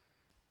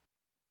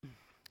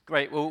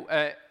Great. Well,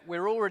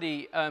 we're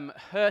already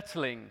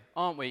hurtling,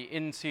 aren't we,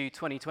 into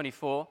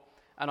 2024?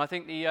 And I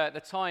think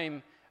the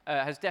time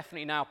has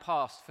definitely now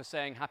passed for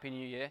saying Happy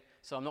New Year.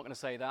 So I'm not going to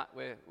say that.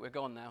 We're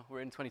gone now.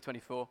 We're in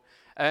 2024.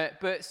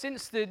 But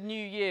since the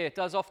new year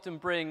does often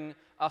bring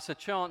us a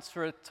chance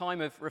for a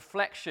time of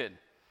reflection,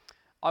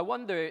 I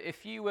wonder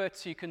if you were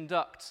to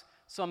conduct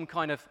some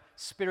kind of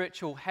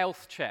spiritual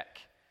health check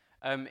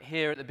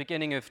here at the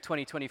beginning of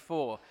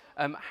 2024,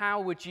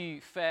 how would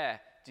you fare,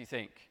 do you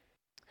think?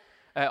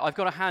 I've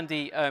got a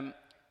handy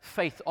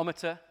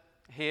faithometer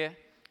here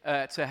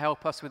to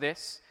help us with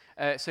this.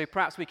 So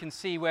perhaps we can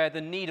see where the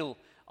needle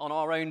on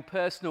our own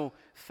personal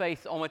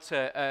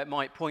faithometer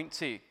might point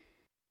to.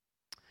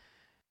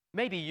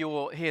 Maybe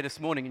you're here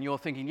this morning and you're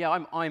thinking, yeah,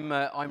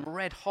 I'm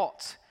red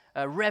hot,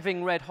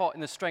 revving red hot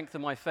in the strength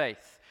of my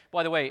faith.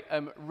 By the way,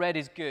 red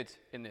is good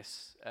in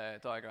this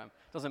diagram.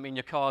 Doesn't mean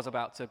your car's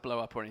about to blow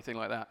up or anything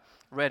like that.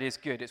 Red is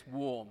good. It's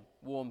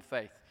warm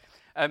faith.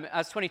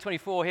 As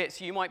 2024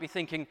 hits, you might be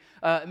thinking,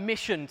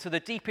 mission to the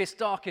deepest,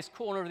 darkest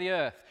corner of the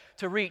earth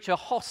to reach a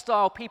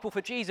hostile people for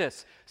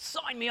Jesus.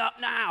 Sign me up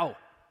now.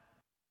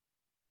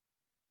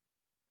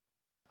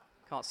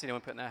 Can't see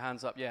anyone putting their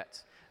hands up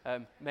yet.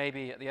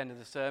 Maybe at the end of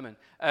the sermon.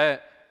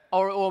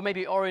 Or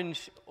maybe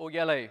orange or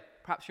yellow.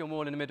 Perhaps you're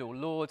more in the middle.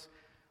 Lord,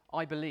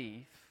 I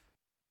believe,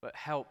 but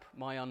help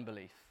my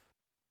unbelief.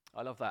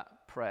 I love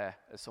that prayer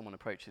as someone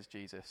approaches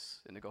Jesus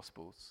in the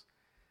Gospels.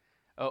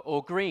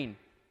 Or green,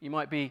 you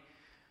might be,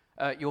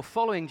 you're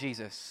following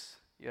Jesus.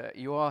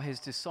 You are his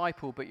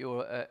disciple, but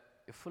you're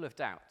full of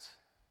doubt.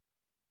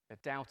 A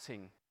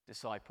doubting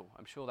disciple.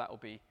 I'm sure that will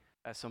be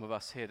some of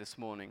us here this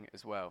morning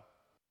as well.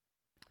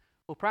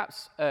 Or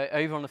perhaps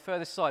over on the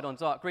furthest side on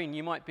dark green,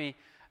 you might be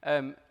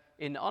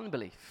in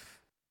unbelief.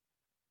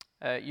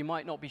 You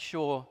might not be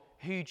sure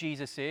who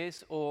Jesus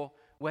is or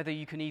whether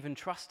you can even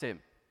trust him.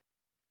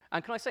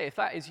 And can I say, if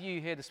that is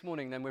you here this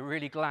morning, then we're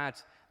really glad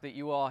that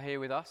you are here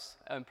with us.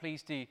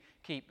 Please do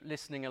keep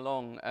listening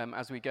along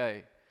as we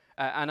go.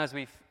 And as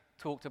we've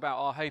talked about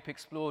our Hope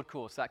Explored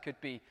course, that could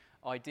be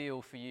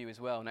ideal for you as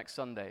well next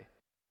Sunday.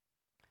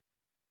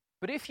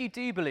 But if you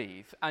do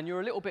believe, and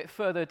you're a little bit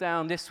further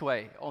down this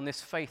way on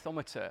this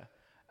faithometer,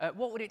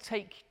 what would it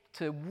take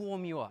to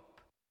warm you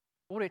up?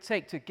 What would it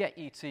take to get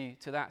you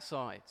to that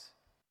side?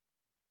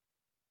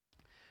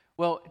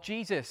 Well,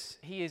 Jesus,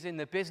 he is in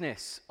the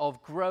business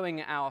of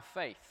growing our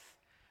faith.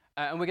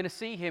 And we're going to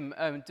see him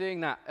doing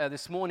that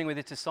this morning with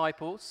his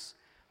disciples.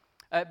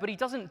 But he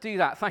doesn't do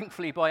that,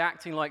 thankfully, by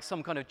acting like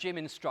some kind of gym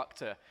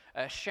instructor,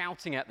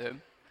 shouting at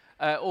them,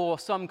 or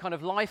some kind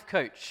of life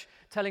coach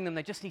telling them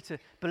they just need to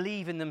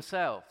believe in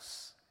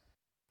themselves.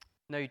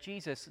 No,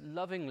 Jesus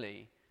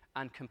lovingly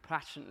and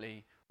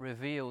compassionately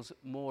reveals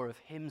more of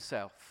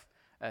himself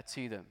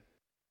to them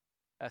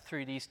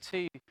through these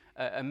two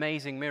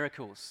amazing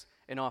miracles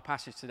in our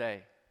passage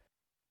today.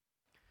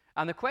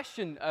 And the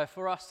question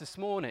for us this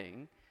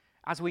morning,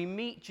 as we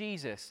meet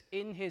Jesus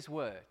in his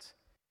word,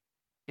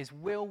 is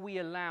will we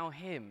allow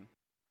him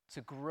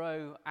to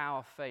grow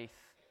our faith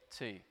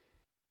too?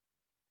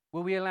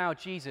 Will we allow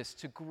Jesus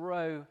to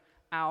grow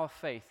our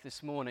faith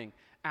this morning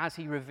as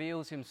he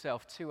reveals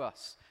himself to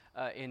us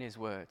in his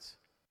words?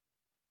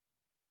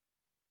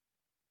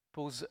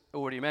 Paul's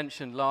already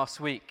mentioned last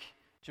week.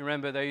 Do you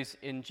remember those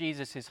in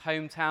Jesus'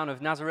 hometown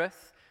of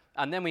Nazareth?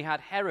 And then we had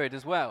Herod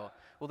as well.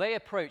 Well, they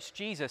approached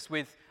Jesus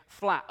with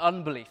flat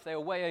unbelief. They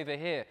were way over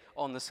here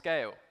on the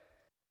scale.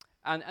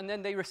 And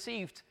then they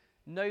received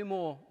no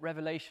more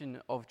revelation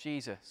of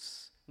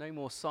Jesus, no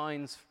more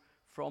signs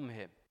from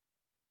him.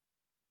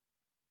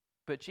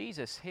 But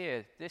Jesus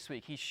here this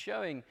week, he's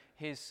showing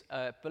his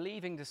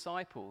believing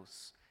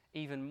disciples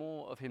even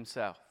more of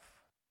himself.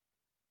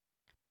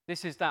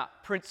 This is that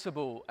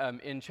principle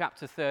in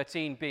chapter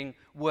 13 being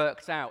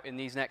worked out in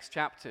these next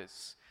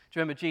chapters. Do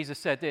you remember Jesus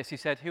said this? He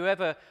said,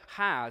 whoever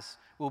has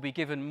will be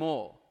given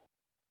more,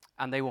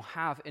 and they will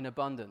have in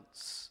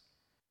abundance.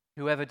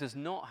 Whoever does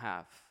not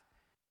have,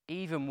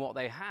 even what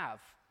they have,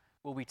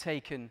 will be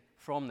taken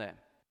from them.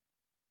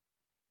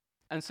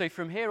 And so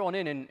from here on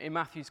in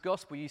Matthew's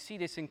gospel, you see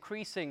this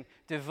increasing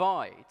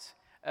divide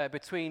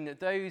between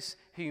those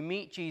who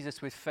meet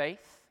Jesus with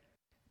faith,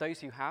 those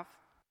who have,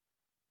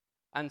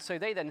 and so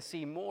they then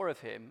see more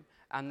of him,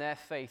 and their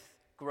faith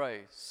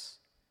grows.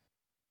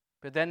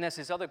 But then there's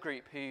this other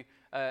group who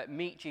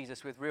meet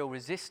Jesus with real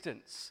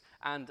resistance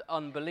and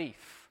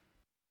unbelief.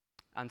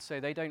 And so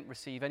they don't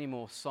receive any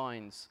more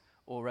signs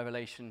or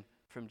revelation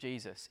from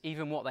Jesus.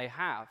 Even what they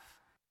have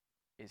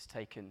is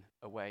taken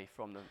away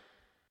from them.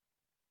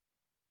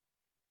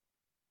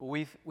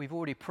 Well, we've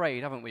already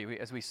prayed, haven't we,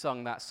 as we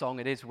sung that song,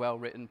 It Is Well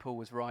Written, Paul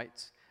was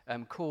right,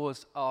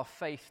 cause our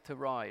faith to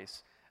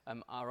rise,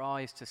 our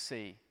eyes to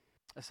see.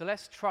 So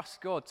let's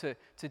trust God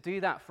to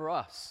do that for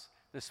us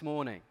this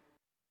morning.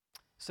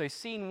 So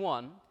scene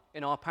 1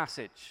 in our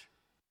passage,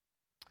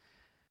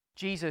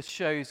 Jesus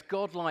shows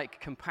godlike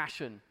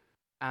compassion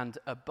and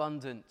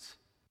abundant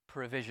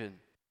provision.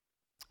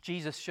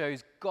 Jesus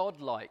shows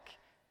godlike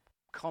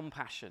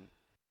compassion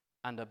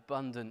and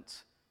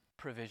abundant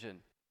provision.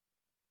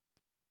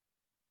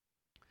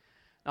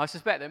 Now, I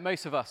suspect that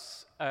most of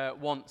us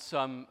want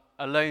some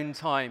alone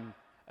time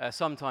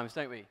sometimes,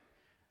 don't we?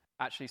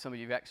 Actually, some of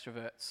you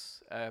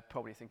extroverts are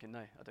probably thinking, no,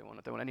 I don't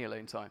want any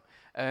alone time.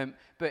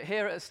 But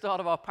here at the start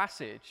of our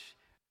passage,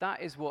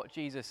 that is what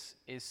Jesus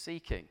is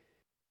seeking,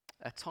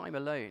 a time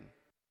alone.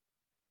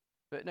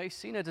 But no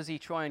sooner does he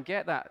try and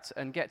get that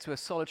and get to a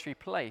solitary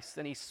place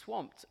than he's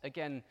swamped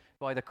again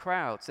by the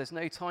crowds. There's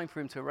no time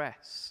for him to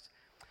rest.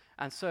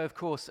 And so, of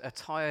course, a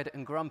tired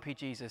and grumpy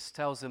Jesus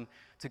tells them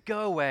to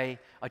go away.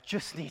 I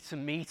just need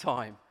some me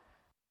time.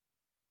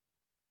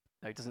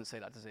 No, he doesn't say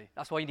that, does he?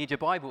 That's why you need your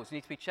Bibles. You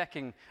need to be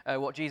checking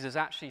what Jesus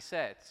actually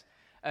said.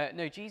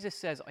 No, Jesus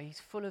says he's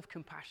full of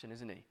compassion,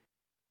 isn't he?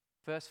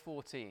 Verse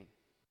 14.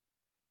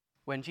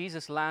 When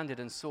Jesus landed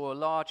and saw a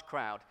large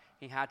crowd,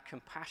 he had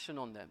compassion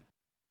on them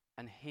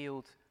and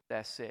healed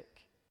their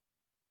sick.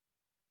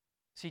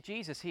 See,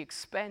 Jesus, he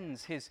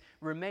expends his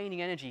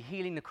remaining energy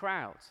healing the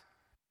crowd.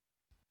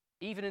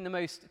 Even in the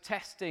most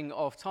testing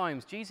of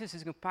times,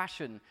 Jesus'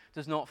 compassion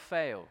does not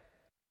fail.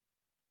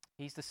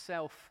 He's the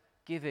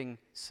self-giving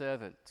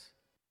servant.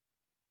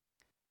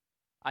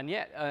 And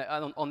yet,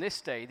 on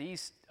this day,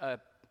 these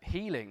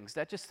healings,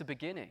 they're just the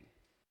beginning.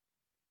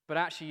 But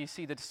actually, you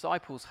see the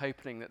disciples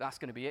hoping that that's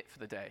going to be it for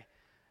the day.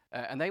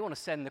 And they want to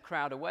send the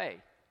crowd away.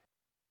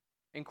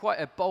 In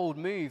quite a bold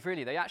move,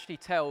 really, they actually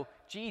tell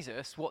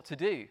Jesus what to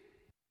do.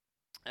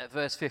 At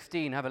verse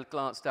 15, have a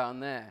glance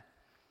down there.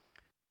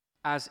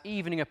 As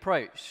evening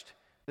approached,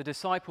 the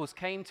disciples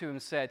came to him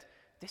and said,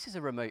 "This is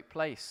a remote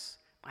place,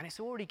 and it's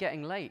already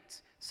getting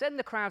late. Send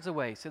the crowds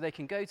away so they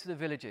can go to the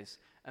villages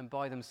and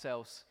buy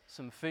themselves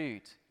some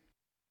food."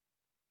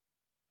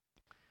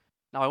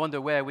 Now, I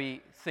wonder where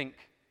we think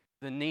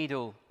the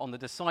needle on the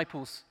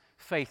disciples'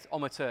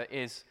 faith-ometer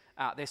is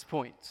at this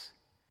point.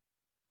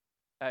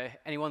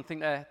 Anyone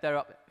think they're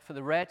up for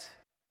the red?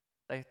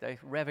 They're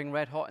revving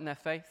red hot in their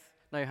faith?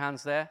 No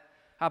hands there.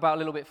 How about a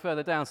little bit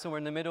further down, somewhere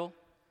in the middle?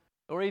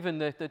 Or even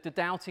the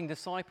doubting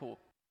disciple.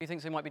 Who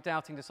thinks they might be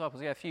doubting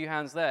disciples? Yeah, a few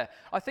hands there.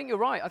 I think you're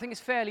right. I think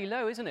it's fairly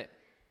low, isn't it?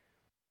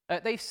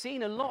 They've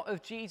seen a lot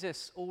of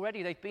Jesus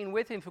already. They've been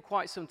with him for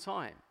quite some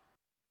time.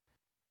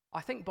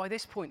 I think by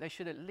this point they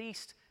should at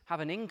least have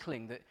an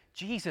inkling that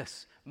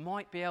Jesus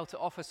might be able to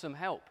offer some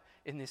help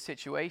in this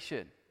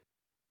situation.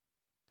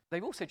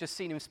 They've also just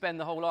seen him spend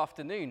the whole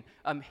afternoon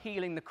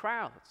healing the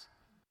crowds.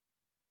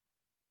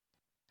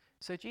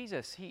 So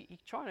Jesus,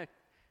 he's trying to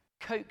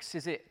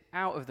coaxes it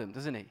out of them,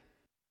 doesn't he?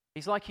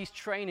 He's like he's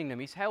training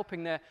them. He's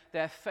helping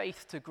their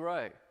faith to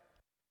grow.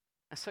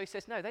 And so he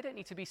says, no, they don't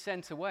need to be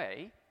sent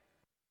away.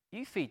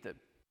 You feed them.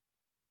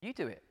 You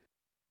do it.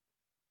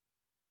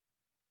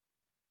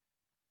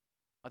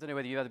 I don't know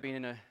whether you've ever been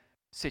in a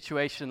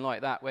situation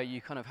like that where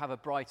you kind of have a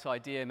bright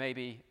idea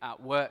maybe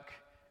at work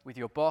with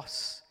your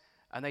boss,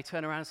 and they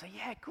turn around and say,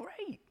 yeah,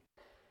 great.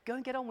 Go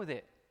and get on with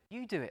it.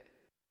 You do it.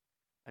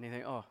 And you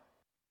think, oh,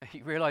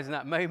 you realize in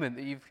that moment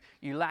that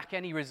you lack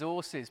any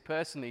resources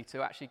personally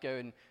to actually go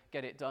and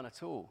get it done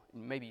at all.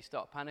 And maybe you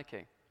start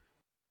panicking.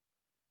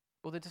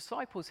 Well, the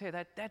disciples here,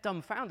 they're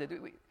dumbfounded.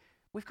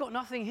 We've got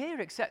nothing here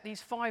except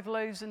these 5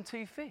 loaves and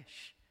 2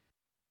 fish.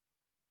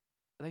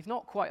 They've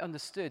not quite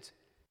understood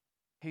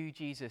who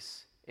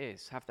Jesus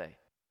is, have they?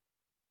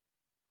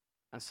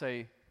 And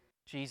so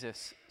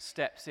Jesus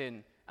steps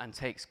in and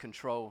takes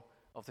control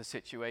of the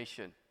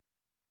situation.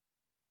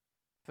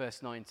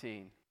 Verse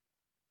 19.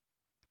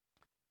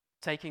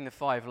 Taking the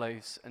 5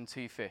 loaves and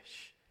 2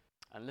 fish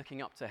and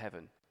looking up to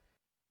heaven,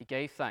 he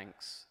gave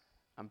thanks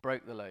and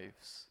broke the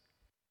loaves.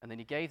 And then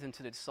he gave them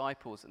to the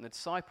disciples, and the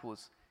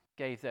disciples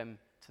gave them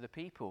to the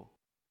people.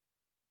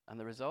 And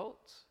the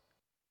result?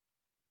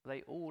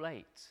 They all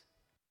ate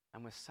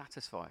and were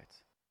satisfied.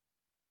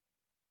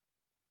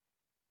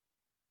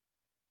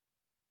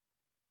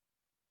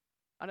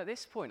 And at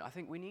this point, I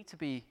think we need to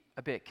be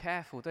a bit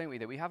careful, don't we,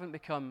 that we haven't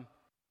become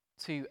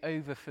too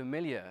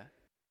over-familiar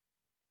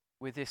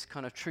with this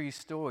kind of true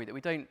story, that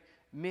we don't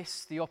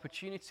miss the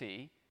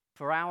opportunity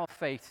for our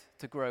faith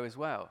to grow as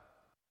well.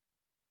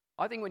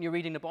 I think when you're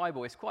reading the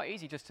Bible, it's quite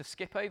easy just to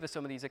skip over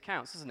some of these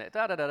accounts, isn't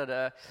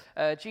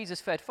it?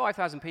 Jesus fed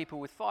 5,000 people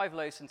with 5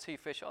 loaves and 2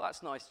 fish. Oh,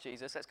 that's nice,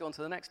 Jesus. Let's go on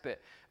to the next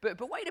bit. But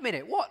wait a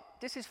minute, what?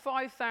 This is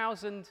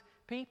 5,000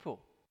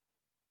 people.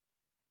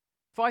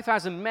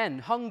 5,000 men,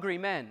 hungry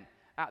men,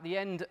 at the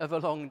end of a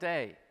long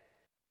day.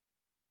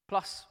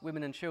 Plus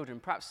women and children,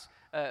 perhaps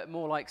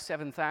more like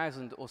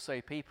 7,000 or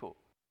so people.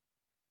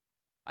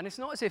 And it's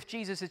not as if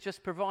Jesus has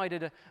just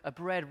provided a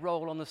bread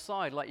roll on the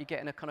side like you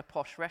get in a kind of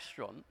posh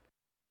restaurant.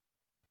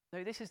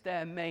 No, this is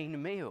their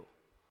main meal.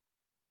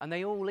 And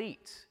they all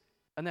eat,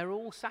 and they're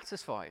all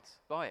satisfied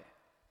by it.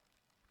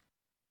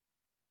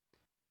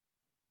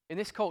 In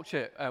this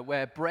culture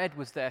where bread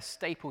was their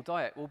staple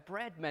diet, well,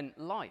 bread meant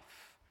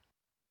life.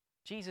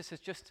 Jesus has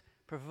just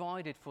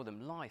provided for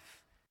them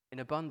life in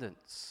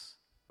abundance,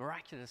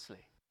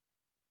 miraculously.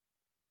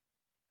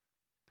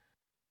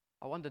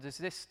 I wonder, does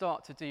this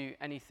start to do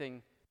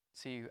anything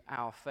to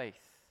our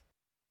faith?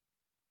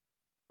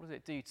 What does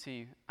it do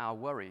to our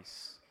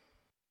worries?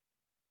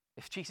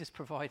 If Jesus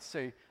provides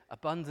so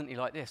abundantly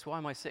like this, why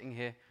am I sitting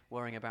here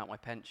worrying about my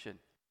pension?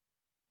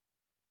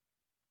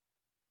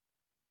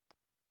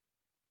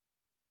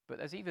 But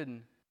there's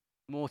even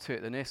more to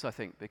it than this, I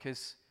think,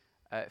 because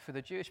for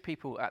the Jewish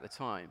people at the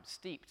time,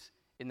 steeped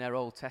in their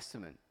Old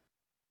Testament,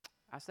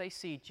 as they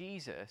see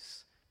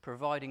Jesus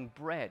providing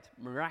bread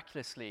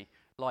miraculously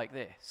like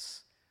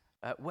this,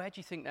 where do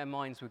you think their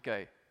minds would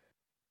go?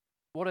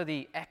 What are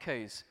the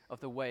echoes of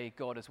the way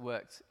God has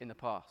worked in the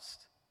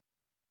past?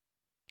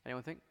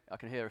 Anyone think? I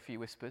can hear a few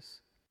whispers.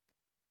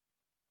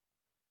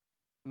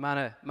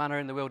 Manna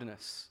in the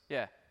wilderness.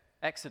 Yeah.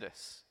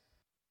 Exodus.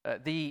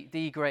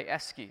 The great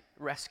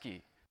rescue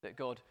that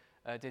God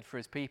did for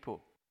his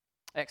people.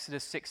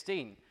 Exodus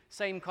 16.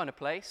 Same kind of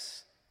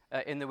place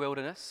in the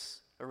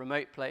wilderness, a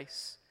remote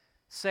place.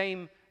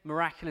 Same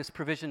miraculous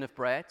provision of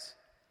bread.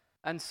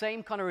 And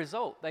same kind of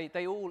result.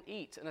 They all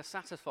eat and are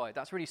satisfied.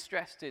 That's really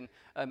stressed in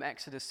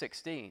Exodus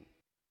 16.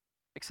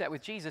 Except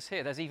with Jesus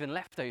here, there's even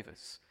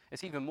leftovers.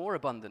 It's even more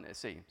abundant, it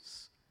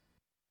seems.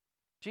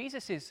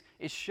 Jesus is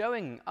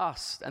showing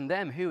us and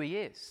them who he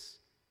is.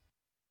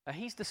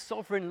 He's the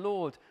sovereign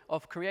Lord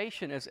of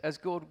creation, as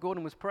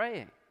Gordon was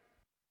praying.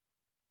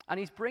 And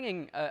he's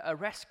bringing a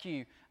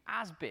rescue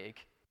as big,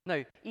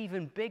 no,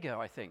 even bigger,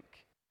 I think,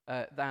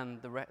 than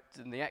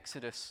the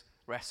Exodus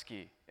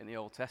rescue in the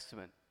Old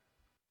Testament.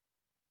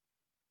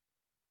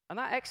 And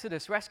that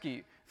Exodus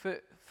rescue for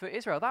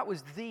Israel, that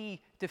was the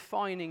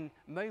defining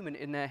moment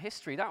in their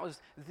history. That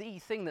was the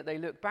thing that they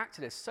look back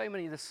to this. So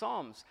many of the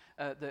Psalms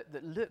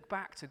that look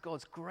back to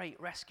God's great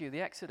rescue,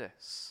 the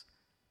Exodus.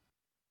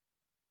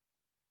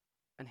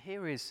 And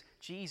here is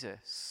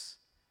Jesus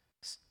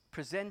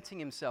presenting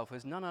himself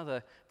as none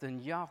other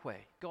than Yahweh,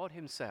 God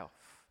himself,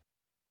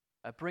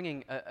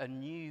 bringing a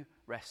new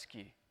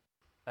rescue,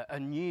 a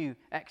new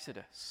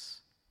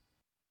Exodus.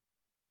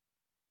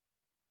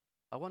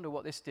 I wonder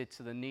what this did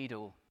to the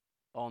needle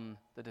on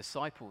the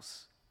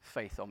disciples'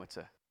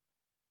 faithometer.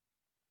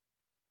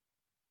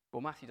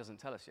 Well, Matthew doesn't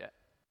tell us yet,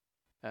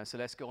 so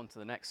let's go on to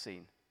the next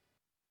scene.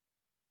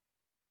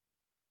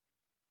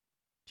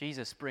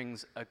 Jesus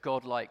brings a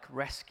godlike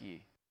rescue,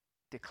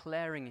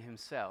 declaring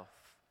himself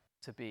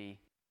to be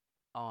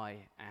I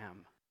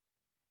am.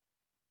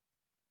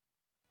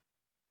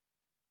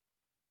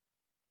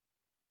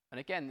 And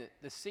again,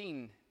 the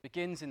scene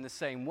begins in the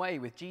same way,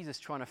 with Jesus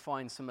trying to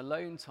find some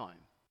alone time.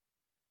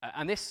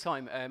 And this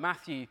time,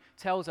 Matthew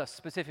tells us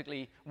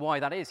specifically why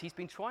that is. He's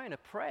been trying to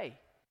pray.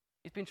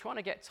 He's been trying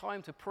to get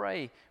time to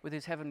pray with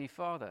his heavenly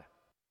Father.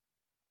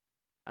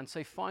 And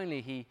so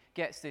finally, he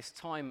gets this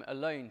time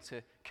alone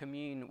to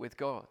commune with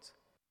God.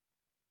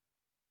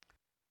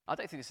 I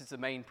don't think this is the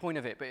main point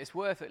of it, but it's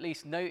worth at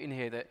least noting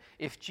here that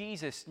if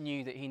Jesus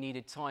knew that he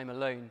needed time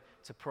alone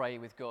to pray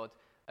with God,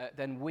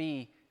 then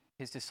we,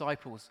 his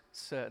disciples,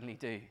 certainly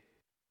do.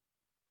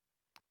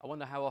 I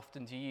wonder, how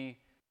often do you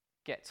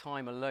get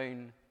time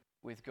alone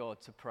with God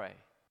to pray,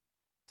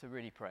 to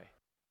really pray?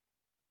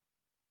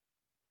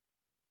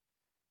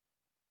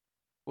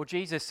 Well,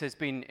 Jesus has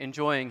been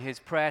enjoying his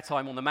prayer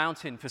time on the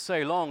mountain for so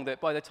long that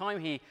by the time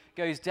he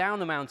goes down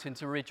the mountain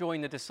to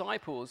rejoin the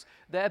disciples,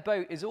 their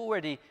boat is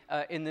already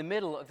in the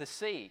middle of the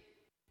sea,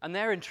 and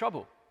they're in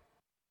trouble.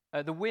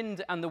 The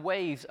wind and the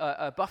waves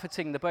are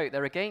buffeting the boat.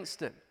 They're against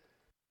them.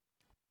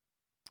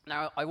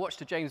 Now, I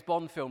watched a James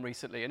Bond film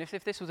recently, and if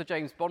this was a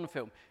James Bond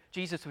film,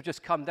 Jesus would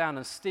just come down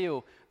and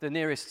steal the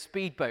nearest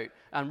speedboat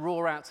and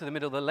roar out to the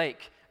middle of the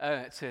lake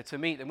to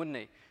meet them, wouldn't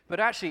he? But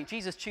actually,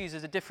 Jesus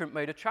chooses a different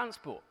mode of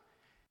transport.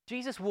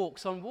 Jesus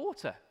walks on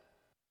water.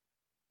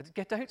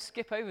 Don't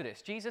skip over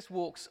this. Jesus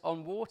walks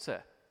on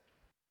water.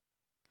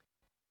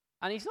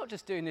 And he's not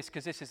just doing this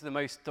because this is the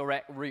most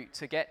direct route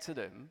to get to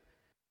them,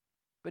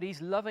 but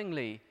he's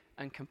lovingly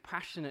and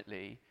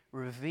compassionately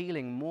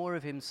revealing more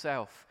of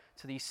himself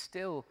to these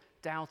still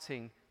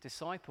doubting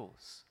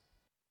disciples.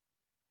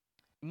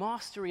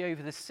 Mastery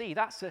over the sea,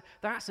 that's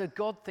a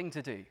God thing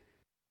to do.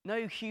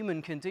 No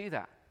human can do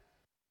that.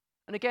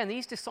 And again,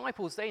 these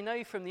disciples, they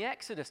know from the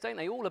Exodus, don't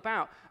they, all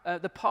about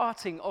the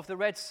parting of the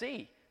Red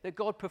Sea that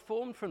God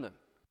performed from them.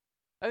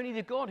 Only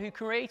the God who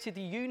created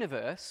the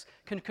universe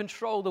can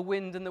control the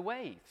wind and the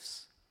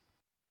waves.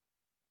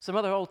 Some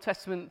other Old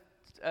Testament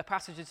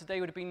passages today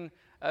would have been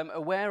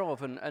aware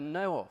of and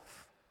know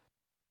of.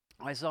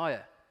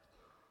 Isaiah.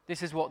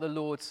 This is what the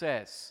Lord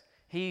says.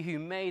 He who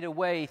made a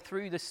way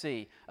through the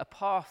sea, a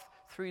path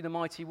through the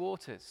mighty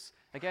waters.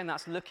 Again,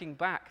 that's looking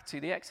back to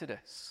the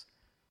Exodus.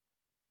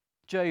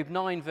 Job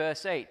 9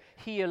 verse 8.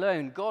 He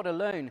alone, God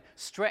alone,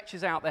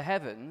 stretches out the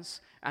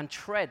heavens and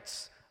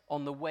treads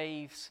on the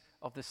waves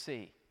of the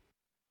sea.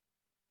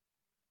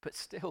 But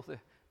still the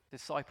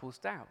disciples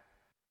doubt.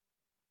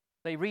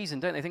 They reason,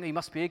 don't they? Think he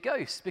must be a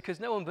ghost because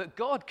no one but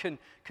God can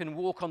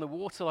walk on the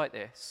water like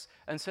this.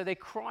 And so they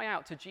cry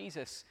out to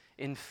Jesus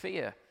in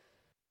fear.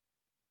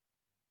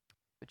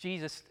 But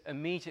Jesus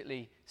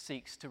immediately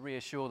seeks to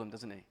reassure them,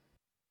 doesn't he?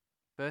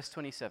 Verse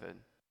 27.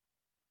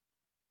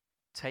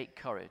 Take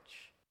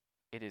courage,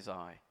 it is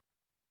I.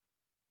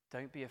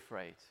 Don't be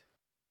afraid.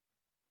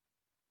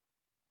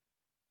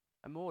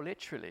 And more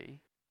literally,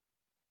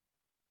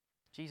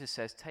 Jesus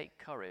says, take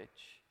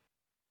courage,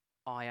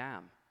 I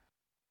am.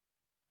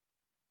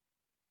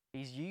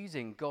 He's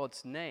using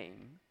God's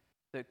name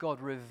that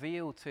God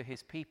revealed to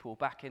his people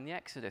back in the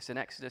Exodus, in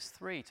Exodus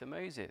 3 to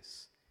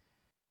Moses.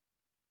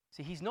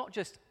 See, he's not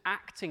just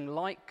acting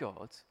like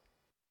God,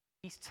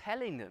 he's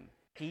telling them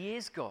he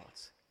is God,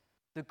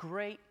 the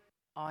great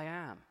I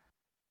am.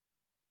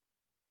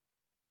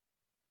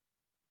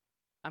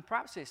 And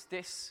perhaps it's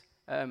this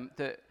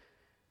that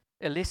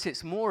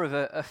elicits more of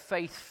a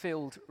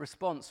faith-filled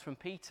response from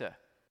Peter.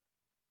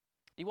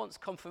 He wants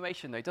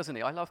confirmation though, doesn't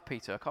he? I love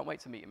Peter. I can't wait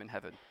to meet him in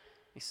heaven.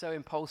 He's so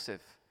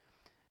impulsive.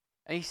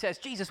 And he says,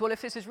 Jesus, well,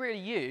 if this is really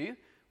you,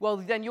 well,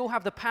 then you'll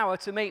have the power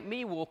to make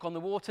me walk on the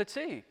water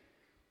too.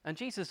 And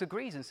Jesus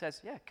agrees and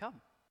says, yeah, come.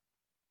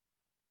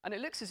 And it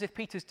looks as if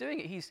Peter's doing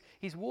it.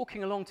 He's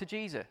walking along to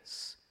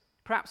Jesus,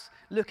 perhaps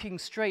looking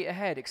straight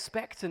ahead,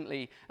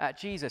 expectantly at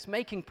Jesus,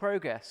 making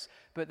progress,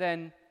 but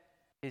then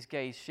his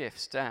gaze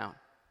shifts down.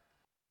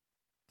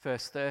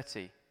 Verse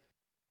 30.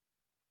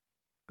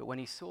 But when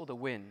he saw the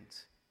wind,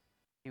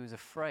 he was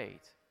afraid.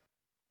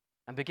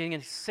 And beginning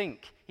to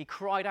sink, he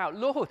cried out,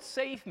 Lord,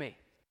 save me.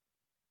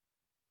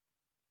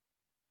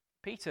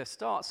 Peter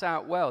starts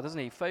out well, doesn't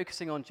he?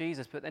 Focusing on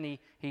Jesus, but then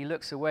he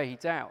looks away, he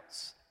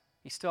doubts.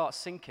 He starts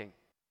sinking.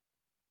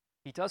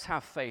 He does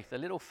have faith, a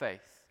little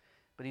faith,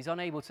 but he's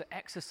unable to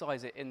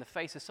exercise it in the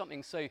face of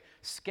something so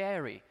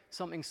scary,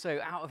 something so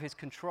out of his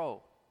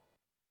control.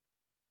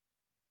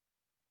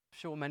 I'm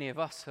sure many of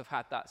us have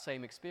had that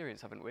same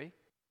experience, haven't we?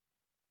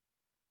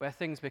 Where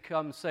things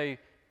become so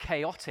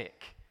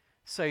chaotic,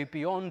 so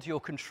beyond your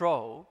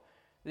control,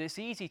 that it's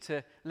easy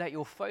to let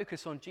your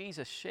focus on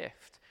Jesus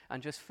shift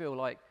and just feel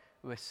like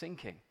we're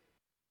sinking.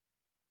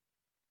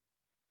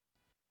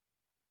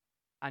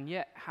 And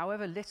yet,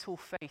 however little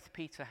faith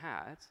Peter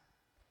had,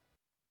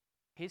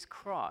 his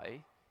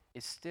cry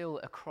is still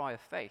a cry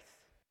of faith.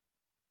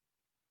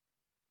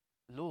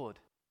 Lord,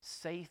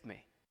 save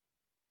me.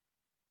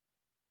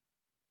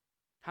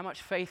 How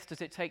much faith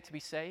does it take to be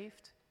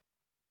saved?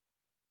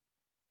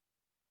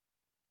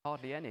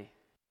 Hardly any.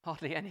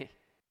 Hardly any.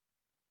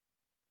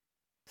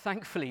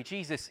 Thankfully,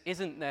 Jesus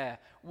isn't there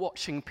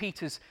watching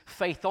Peter's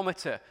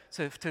faithometer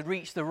to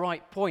reach the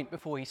right point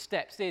before he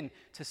steps in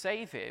to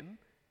save him.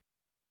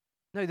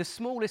 No, the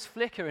smallest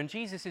flicker and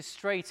Jesus is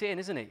straight in,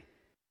 isn't he?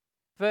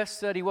 Verse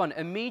 31,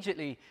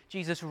 immediately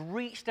Jesus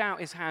reached out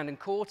his hand and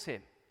caught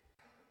him.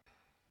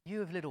 You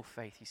have little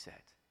faith, he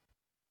said.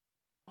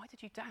 Why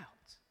did you doubt?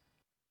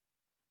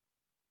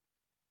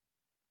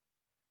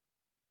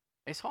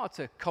 It's hard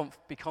to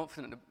be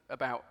confident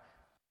about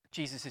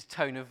Jesus'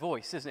 tone of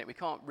voice, isn't it? We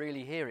can't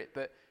really hear it,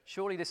 but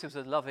surely this was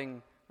a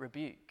loving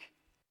rebuke.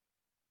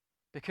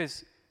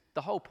 Because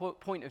the whole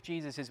point of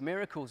Jesus'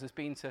 miracles has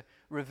been to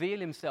reveal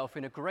himself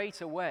in a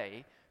greater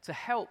way to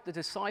help the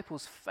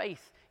disciples'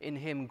 faith in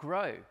him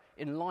grow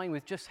in line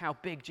with just how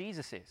big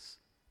Jesus is.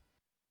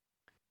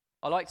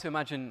 I like to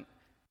imagine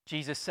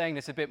Jesus saying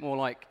this a bit more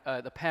like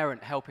the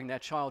parent helping their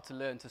child to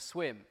learn to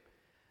swim.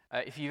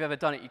 If you've ever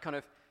done it, you kind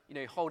of,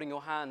 holding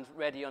your hand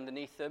ready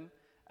underneath them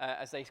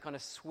as they kind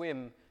of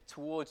swim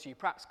towards you,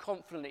 perhaps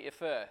confidently at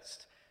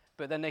first,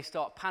 but then they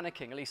start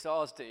panicking, at least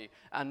ours do,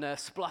 and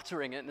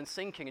spluttering and then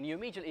sinking, and you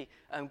immediately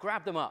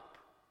grab them up.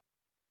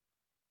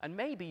 And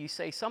maybe you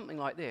say something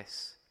like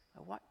this,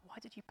 why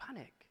did you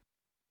panic?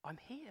 I'm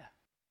here.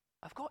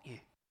 I've got you.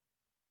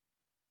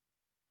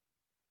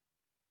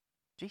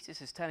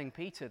 Jesus is telling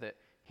Peter that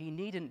he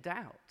needn't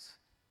doubt,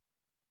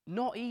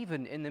 not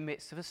even in the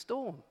midst of a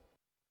storm.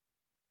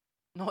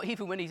 Not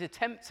even when he's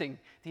attempting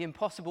the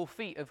impossible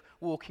feat of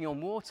walking on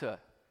water.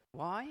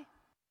 Why?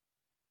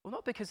 Well,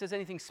 not because there's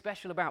anything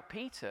special about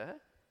Peter,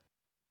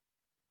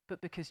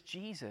 but because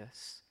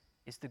Jesus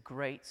is the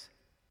great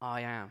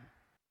I am.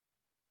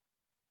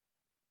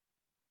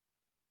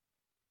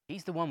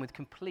 He's the one with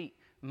complete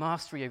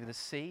mastery over the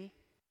sea.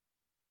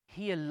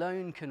 He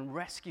alone can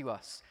rescue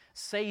us,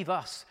 save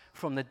us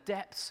from the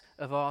depths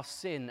of our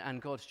sin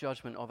and God's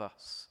judgment of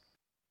us.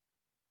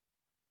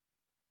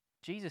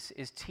 Jesus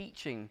is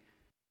teaching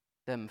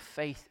them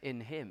faith in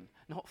him,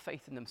 not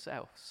faith in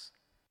themselves.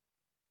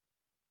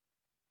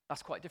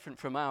 That's quite different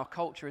from our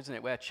culture, isn't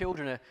it? Where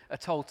children are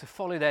told to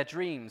follow their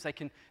dreams. They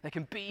can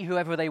be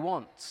whoever they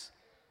want.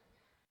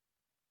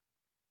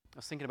 I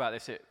was thinking about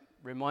this. It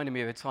reminded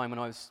me of a time when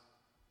I was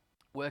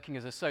working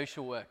as a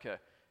social worker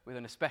with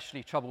an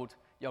especially troubled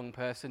young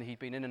person. He'd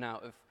been in and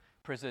out of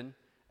prison,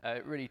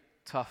 really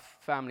tough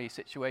family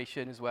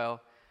situation as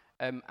well.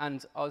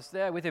 And I was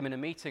there with him in a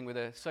meeting with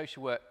a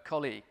social work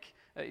colleague.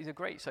 He's a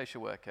great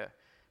social worker.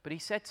 But he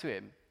said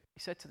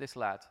to this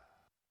lad,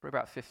 for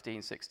about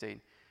 15, 16, you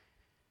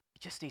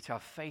just need to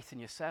have faith in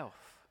yourself.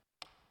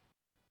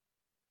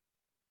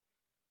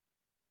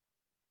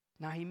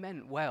 Now, he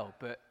meant well,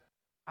 but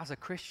as a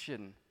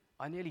Christian,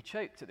 I nearly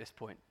choked at this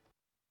point.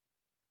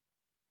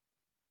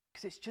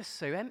 Because it's just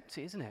so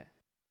empty, isn't it?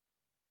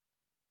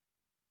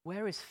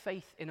 Where is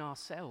faith in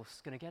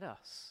ourselves going to get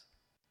us?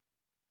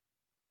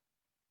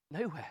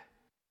 Nowhere.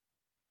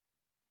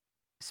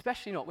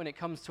 Especially not when it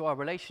comes to our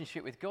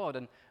relationship with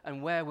God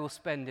and where we'll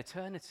spend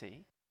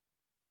eternity.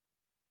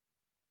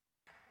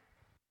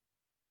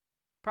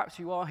 Perhaps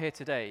you are here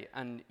today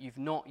and you've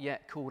not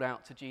yet called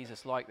out to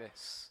Jesus like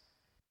this.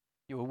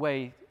 You're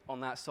way on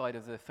that side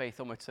of the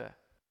faithometer.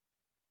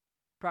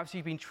 Perhaps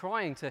you've been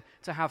trying to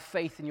have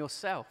faith in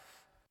yourself.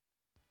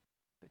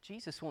 But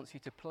Jesus wants you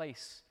to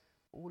place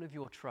all of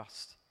your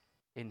trust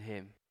in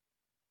him.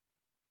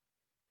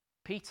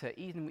 Peter,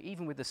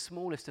 even with the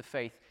smallest of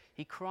faith,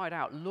 he cried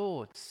out,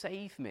 "Lord,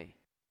 save me."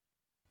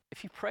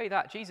 If you pray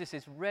that, Jesus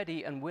is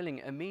ready and willing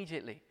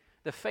immediately.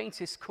 The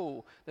faintest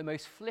call, the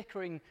most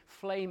flickering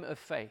flame of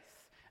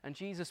faith, and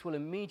Jesus will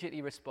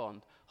immediately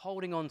respond,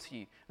 holding on to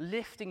you,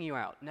 lifting you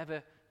out,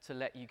 never to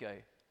let you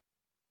go.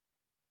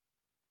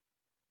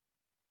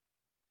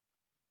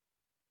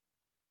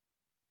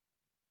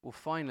 Well,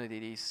 finally,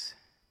 these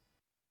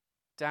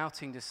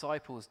doubting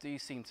disciples do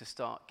seem to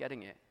start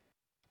getting it.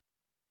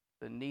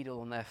 The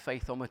needle on their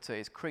faithometer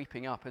is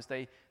creeping up as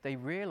they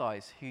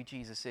realize who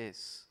Jesus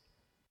is.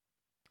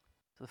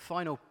 So the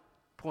final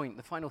point,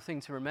 the final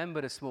thing to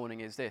remember this morning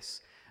is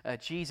this.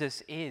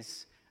 Jesus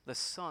is the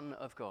Son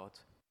of God.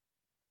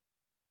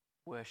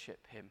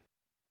 Worship him.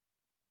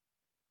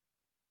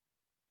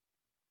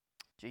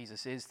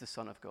 Jesus is the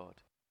Son of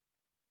God.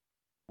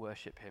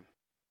 Worship him.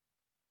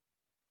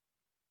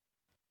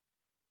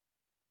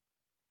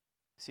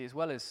 See, as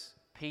well as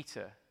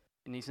Peter,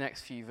 in these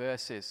next few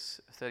verses,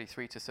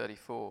 33 to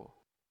 34,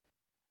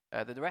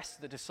 the rest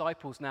of the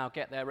disciples now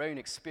get their own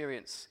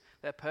experience,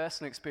 their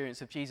personal experience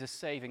of Jesus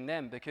saving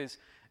them, because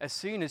as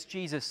soon as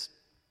Jesus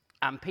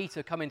and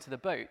Peter come into the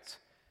boat,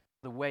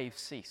 the waves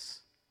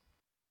cease.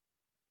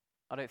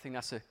 I don't think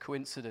that's a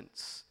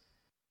coincidence.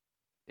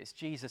 It's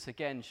Jesus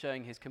again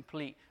showing his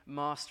complete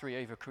mastery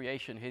over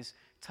creation, his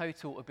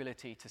total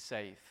ability to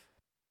save.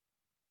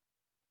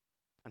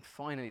 And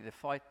finally,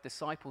 the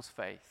disciples'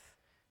 faith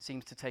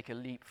seems to take a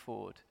leap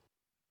forward.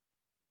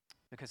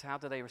 Because how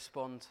do they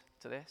respond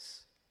to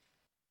this?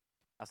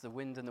 As the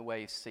wind and the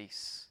waves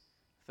cease.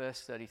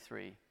 Verse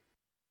 33,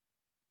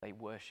 they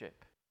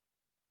worship.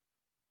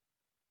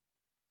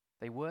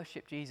 They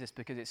worship Jesus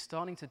because it's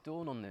starting to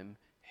dawn on them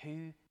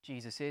who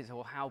Jesus is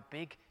or how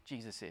big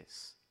Jesus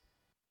is.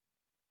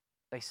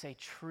 They say,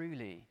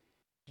 "Truly,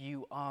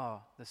 you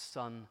are the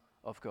Son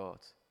of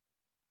God."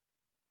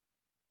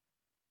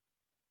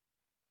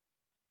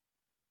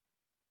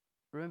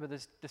 Remember,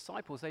 the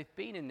disciples, they've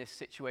been in this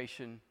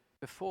situation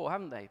before,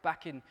 haven't they?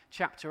 Back in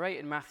chapter 8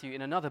 in Matthew,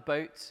 in another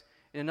boat,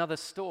 in another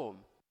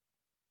storm.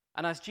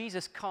 And as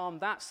Jesus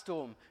calmed that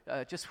storm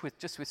just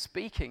with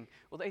speaking,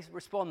 well, they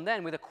respond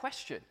then with a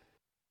question.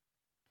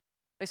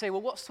 They say,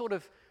 "Well, what sort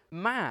of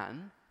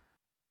man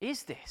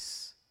is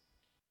this,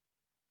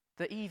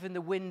 that even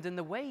the wind and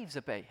the waves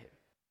obey him?"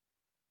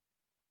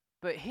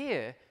 But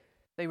here,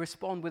 they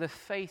respond with a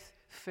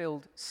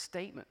faith-filled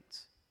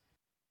statement.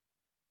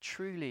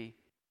 "Truly,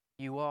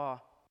 you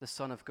are the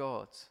Son of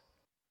God."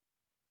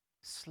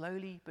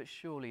 Slowly but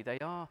surely, they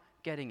are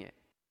getting it.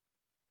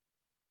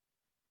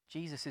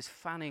 Jesus is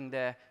fanning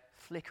their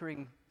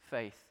flickering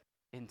faith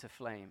into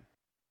flame.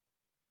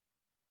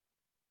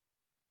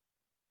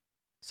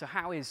 So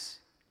how is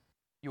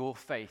your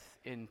faith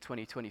in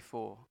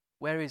 2024?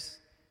 Where is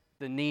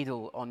the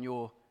needle on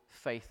your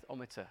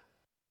faithometer?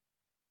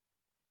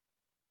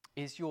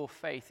 Is your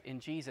faith in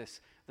Jesus,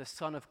 the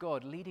Son of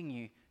God, leading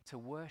you to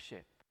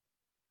worship?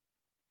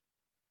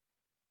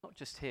 Not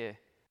just here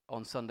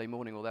on Sunday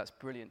morning, well, that's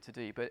brilliant to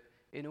do, but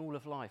in all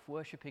of life,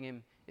 worshipping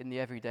him in the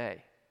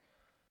everyday.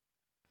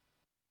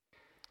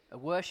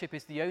 Worship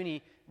is the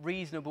only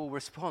reasonable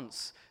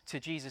response to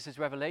Jesus'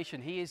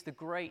 revelation. He is the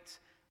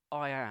great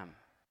I am,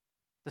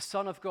 the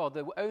Son of God,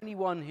 the only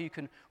one who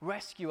can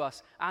rescue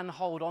us and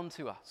hold on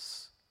to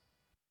us.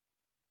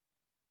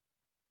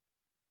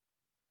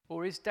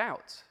 Or is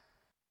doubt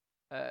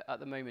at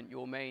the moment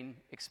your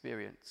main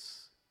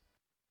experience?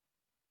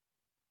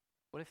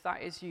 Well, if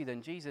that is you,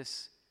 then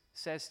Jesus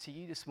says to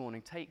you this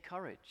morning, take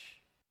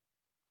courage.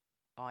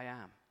 I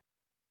am.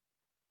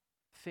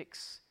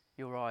 Fix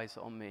your eyes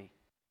on me.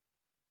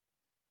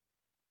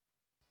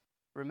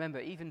 Remember,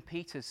 even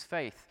Peter's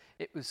faith,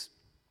 it was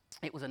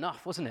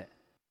enough, wasn't it?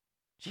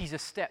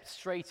 Jesus stepped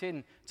straight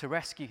in to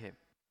rescue him.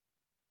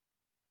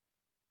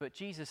 But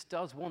Jesus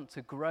does want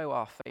to grow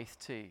our faith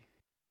too.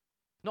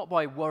 Not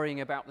by worrying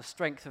about the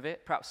strength of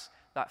it. Perhaps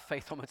that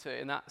faithometer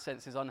in that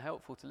sense is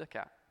unhelpful to look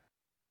at.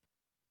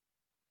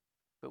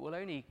 But we'll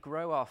only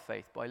grow our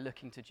faith by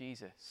looking to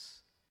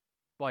Jesus,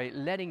 by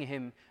letting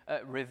him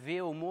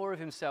reveal more of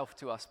himself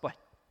to us, by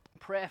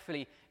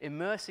prayerfully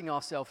immersing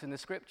ourselves in the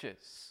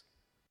scriptures.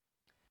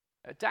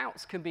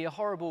 Doubts can be a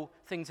horrible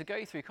thing to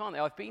go through, can't they?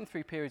 I've been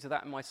through periods of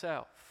that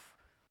myself.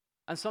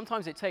 And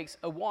sometimes it takes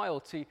a while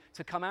to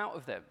come out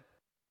of them.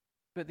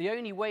 But the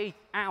only way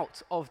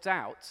out of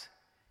doubt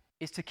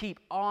is to keep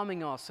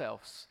arming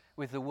ourselves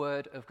with the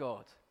Word of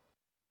God.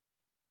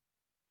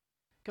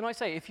 Can I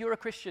say, if you're a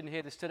Christian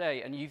here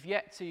today and you've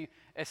yet to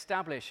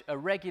establish a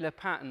regular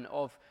pattern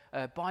of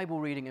Bible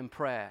reading and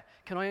prayer,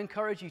 can I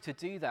encourage you to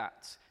do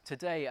that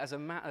today as a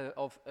matter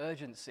of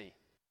urgency?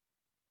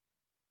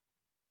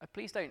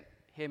 Please don't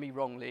hear me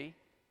wrongly.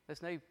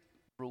 There's no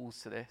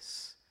rules to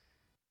this.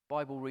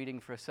 Bible reading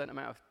for a certain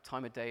amount of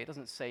time a day, it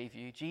doesn't save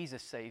you.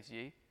 Jesus saves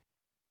you.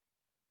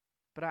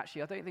 But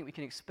actually, I don't think we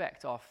can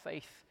expect our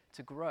faith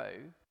to grow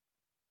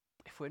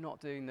if we're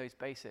not doing those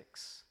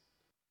basics.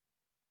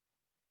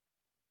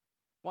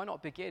 Why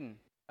not begin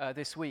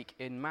this week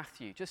in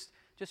Matthew? Just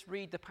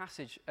read the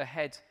passage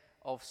ahead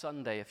of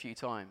Sunday a few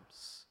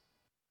times.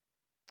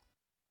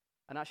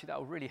 And actually, that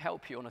will really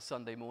help you on a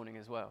Sunday morning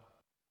as well.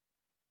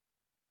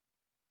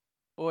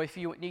 Or if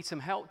you need some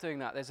help doing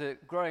that, there's a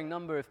growing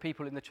number of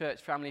people in the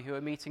church family who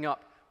are meeting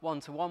up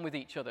one-to-one with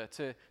each other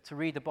to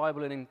read the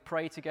Bible and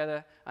pray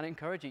together and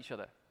encourage each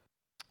other.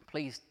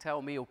 Please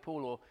tell me or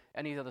Paul or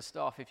any other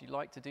staff if you'd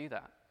like to do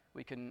that.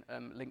 We can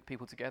link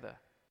people together.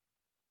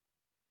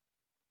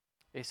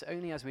 It's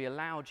only as we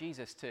allow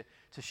Jesus to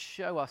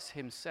show us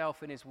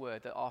himself in his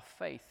word that our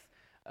faith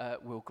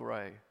will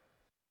grow.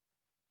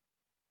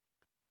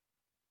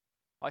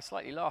 I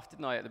slightly laughed,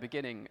 didn't I, at the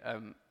beginning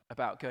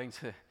about going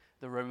to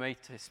the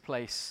remotest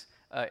place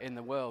in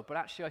the world, but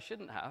actually I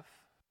shouldn't have.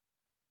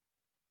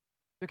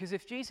 Because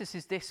if Jesus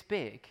is this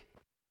big,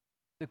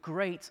 the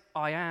great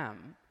I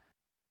am,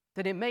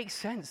 then it makes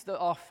sense that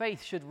our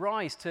faith should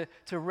rise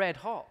to red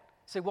hot.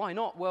 So why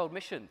not world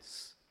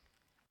missions?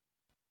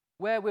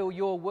 Where will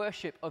your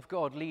worship of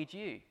God lead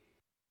you?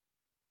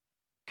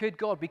 Could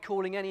God be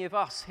calling any of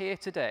us here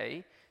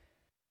today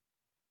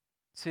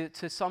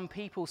to some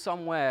people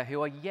somewhere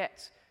who are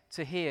yet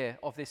to hear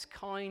of this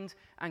kind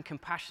and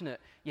compassionate,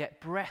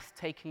 yet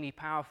breathtakingly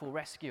powerful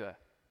rescuer?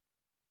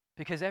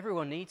 Because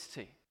everyone needs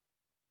to.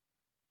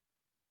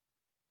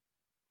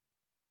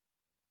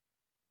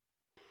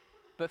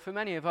 But for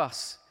many of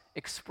us,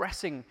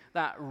 expressing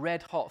that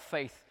red-hot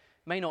faith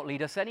may not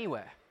lead us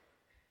anywhere.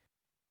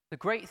 The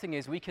great thing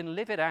is we can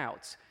live it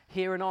out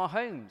here in our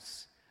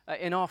homes,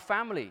 in our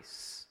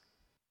families,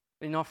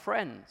 in our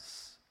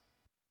friends.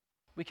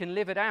 We can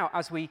live it out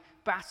as we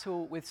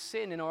battle with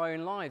sin in our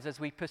own lives, as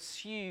we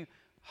pursue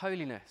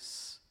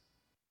holiness,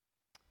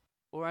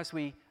 or as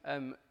we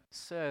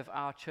serve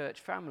our church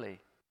family.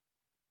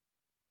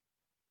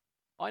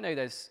 I know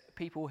there's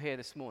people here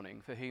this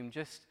morning for whom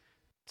just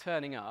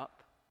turning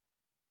up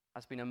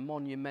has been a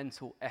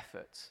monumental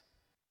effort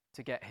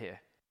to get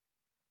here.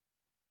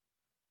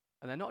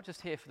 And they're not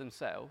just here for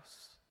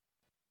themselves,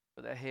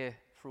 but they're here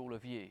for all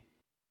of you,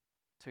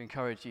 to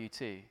encourage you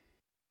too.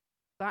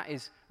 That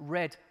is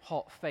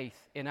red-hot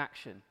faith in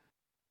action,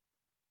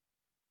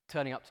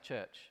 turning up to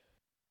church.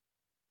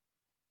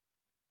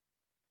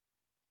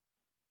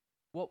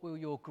 What will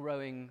your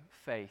growing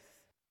faith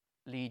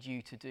lead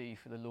you to do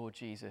for the Lord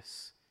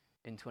Jesus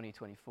in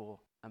 2024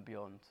 and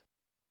beyond?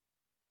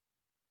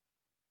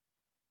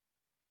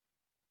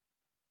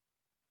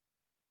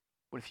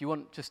 Well, if you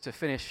want just to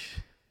finish,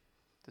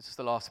 this is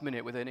the last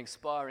minute, with an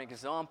inspiring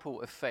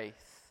example of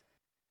faith,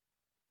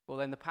 well,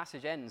 then the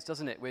passage ends,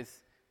 doesn't it,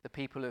 with the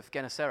people of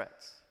Gennesaret.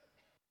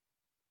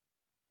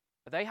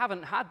 They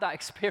haven't had that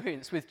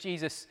experience with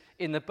Jesus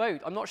in the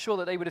boat. I'm not sure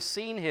that they would have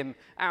seen him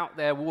out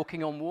there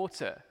walking on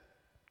water.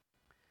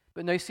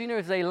 But no sooner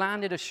have they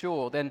landed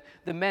ashore than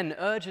the men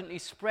urgently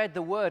spread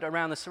the word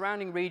around the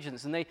surrounding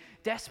regions, and they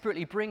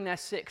desperately bring their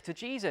sick to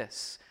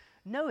Jesus,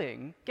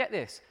 knowing, get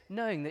this,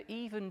 knowing that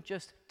even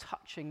just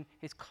touching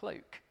his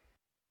cloak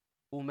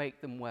will make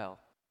them well.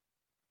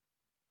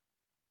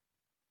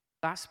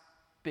 That's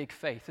big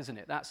faith, isn't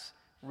it? That's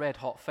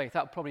red-hot faith.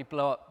 That would probably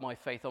blow up my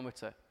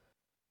faithometer.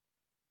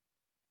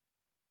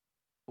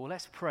 Well,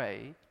 let's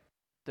pray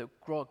that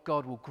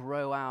God will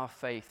grow our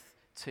faith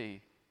too,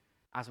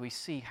 as we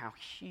see how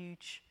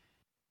huge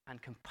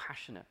and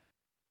compassionate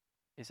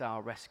is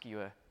our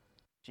rescuer,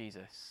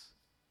 Jesus.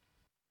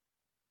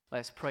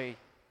 Let's pray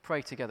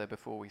together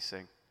before we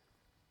sing.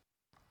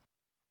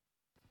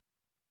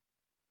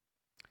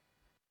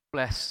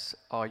 Blessed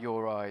are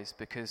your eyes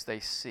because they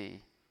see,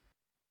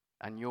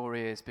 and your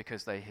ears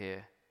because they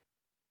hear.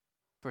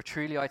 For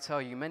truly I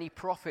tell you, many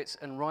prophets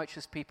and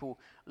righteous people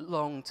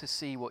longed to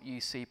see what you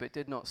see, but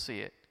did not see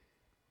it,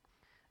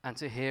 and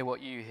to hear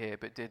what you hear,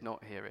 but did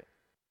not hear it.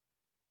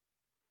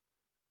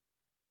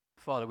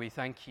 Father, we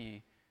thank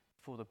you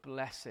for the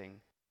blessing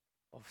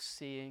of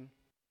seeing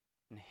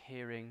and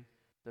hearing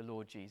the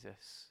Lord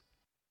Jesus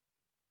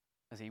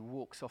as he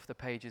walks off the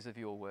pages of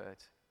your word.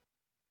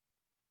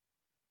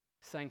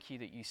 Thank you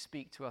that you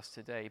speak to us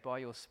today by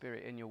your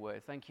Spirit in your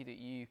word. Thank you that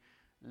you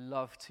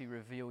love to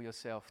reveal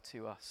yourself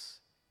to us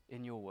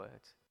in your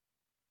word.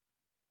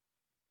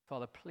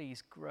 Father,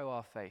 please grow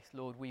our faith.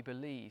 Lord, we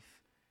believe.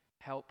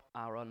 Help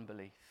our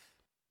unbelief.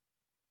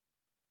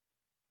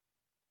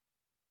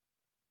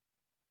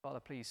 Father,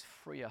 please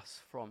free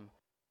us from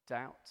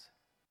doubt.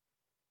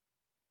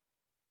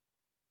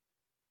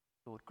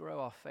 Lord,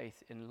 grow our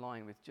faith in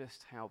line with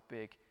just how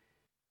big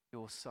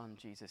your Son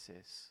Jesus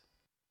is.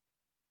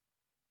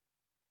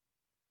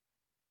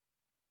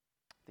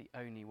 The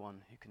only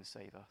one who can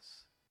save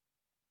us.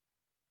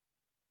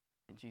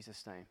 In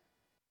Jesus' name,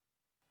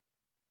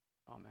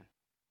 amen.